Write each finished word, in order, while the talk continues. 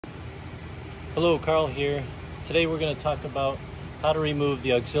Hello, Carl here. Today we're going to talk about how to remove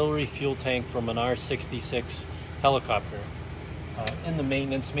the auxiliary fuel tank from an R-66 helicopter. In the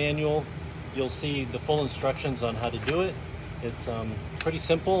maintenance manual, you'll see the full instructions on how to do it. It's pretty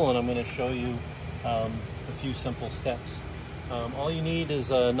simple, and I'm going to show you a few simple steps. All you need is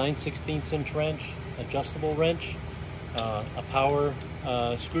a 9/16 inch wrench, adjustable wrench, a power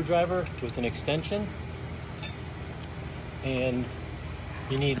screwdriver with an extension, and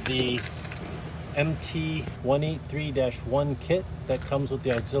you need the MT183-1 kit that comes with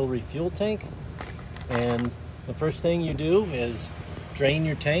the auxiliary fuel tank. And the first thing you do is drain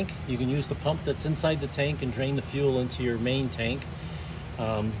your tank. You can use the pump that's inside the tank and drain the fuel into your main tank.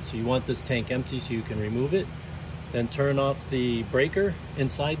 So you want this tank empty so you can remove it. Then turn off the breaker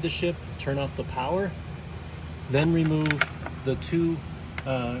inside the ship, turn off the power. Then remove the two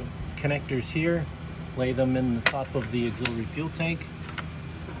connectors here, lay them in the top of the auxiliary fuel tank.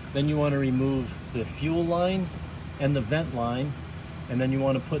 Then you want to remove the fuel line and the vent line, and then you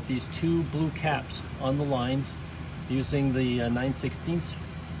want to put these two blue caps on the lines using the 9/16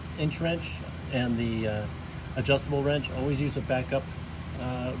 inch wrench and the adjustable wrench. Always use a backup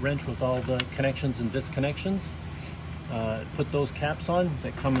wrench with all the connections and disconnections. Put those caps on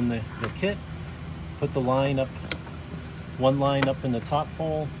that come in the kit. Put the line up, one line up in the top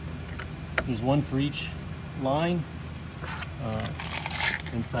hole. There's one for each line.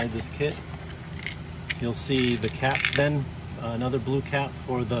 Inside this kit, you'll see the cap, then another blue cap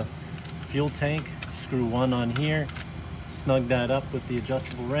for the fuel tank. Screw one on here, snug that up with the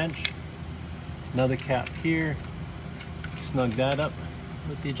adjustable wrench. Another cap here, snug that up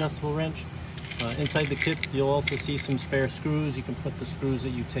with the adjustable wrench. Inside the kit, you'll also see some spare screws. You can put the screws that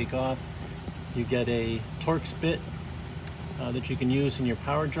you take off. You get a Torx bit that you can use in your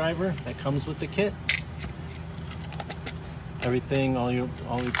power driver that comes with the kit. Everything, all your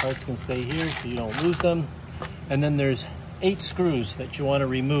parts can stay here so you don't lose them. And then there's 8 screws that you want to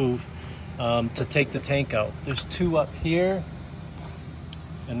remove to take the tank out. There's 2 up here,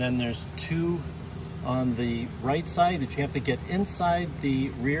 and then there's 2 on the right side that you have to get inside the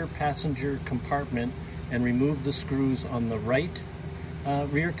rear passenger compartment and remove the screws on the right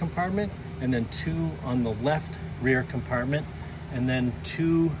rear compartment, and then 2 on the left rear compartment, and then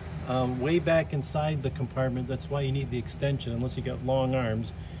 2 way back inside the compartment. That's why you need the extension, unless you got long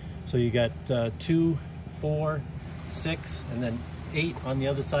arms. So you got 2, 4, 6, and then 8 on the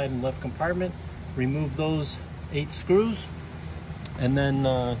other side in the left compartment. Remove those 8 screws, and then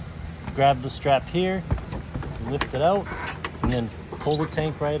grab the strap here, lift it out, and then pull the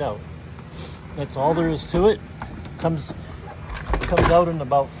tank right out. That's all there is to it. Comes out in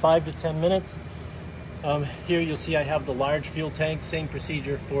about 5 to 10 minutes. Here you'll see I have the large fuel tank, same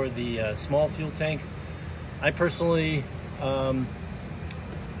procedure for the small fuel tank. I personally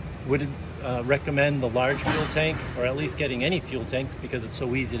would recommend the large fuel tank, or at least getting any fuel tank, because it's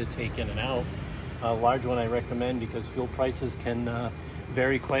so easy to take in and out. Large one I recommend because fuel prices can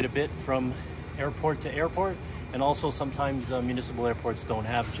vary quite a bit from airport to airport, and also sometimes municipal airports don't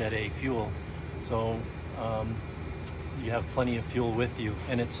have Jet A fuel. So you have plenty of fuel with you,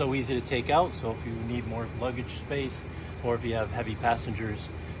 and it's so easy to take out. So if you need more luggage space, or if you have heavy passengers,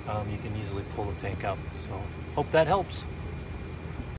 you can easily pull the tank out. So hope that helps.